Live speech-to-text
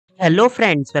Hello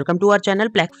friends, welcome to our channel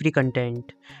Plagfree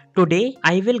Content. Today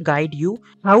I will guide you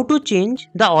how to change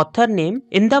the author name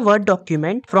in the Word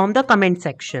document from the comment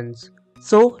sections.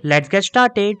 So let's get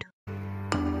started.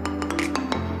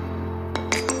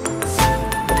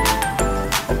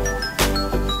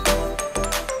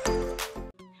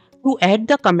 To add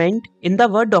the comment in the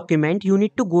Word document, you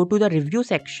need to go to the review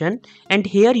section and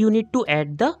here you need to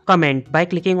add the comment by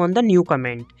clicking on the new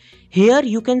comment. Here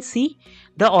you can see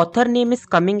the author name is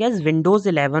coming as Windows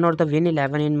 11 or the Win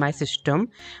 11 in my system,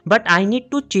 but I need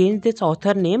to change this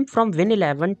author name from Win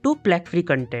 11 to Plagfree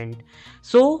Content.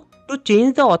 So to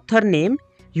change the author name,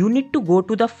 you need to go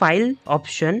to the file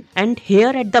option and here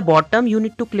at the bottom you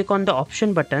need to click on the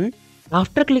option button.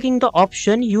 After clicking the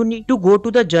option, you need to go to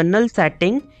the journal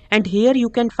setting and here you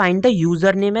can find the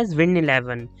username as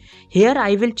Win11. Here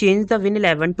I will change the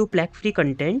Win11 to Plagfree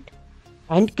Content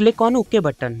and click on OK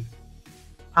button.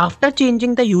 After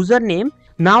changing the username,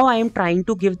 now I am trying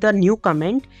to give the new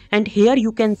comment and here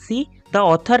you can see the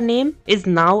author name is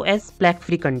now as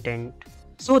Plagfree Content.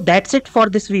 So that's it for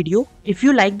this video. If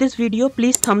you like this video,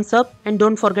 please thumbs up and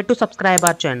don't forget to subscribe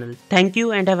our channel. Thank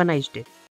you and have a nice day.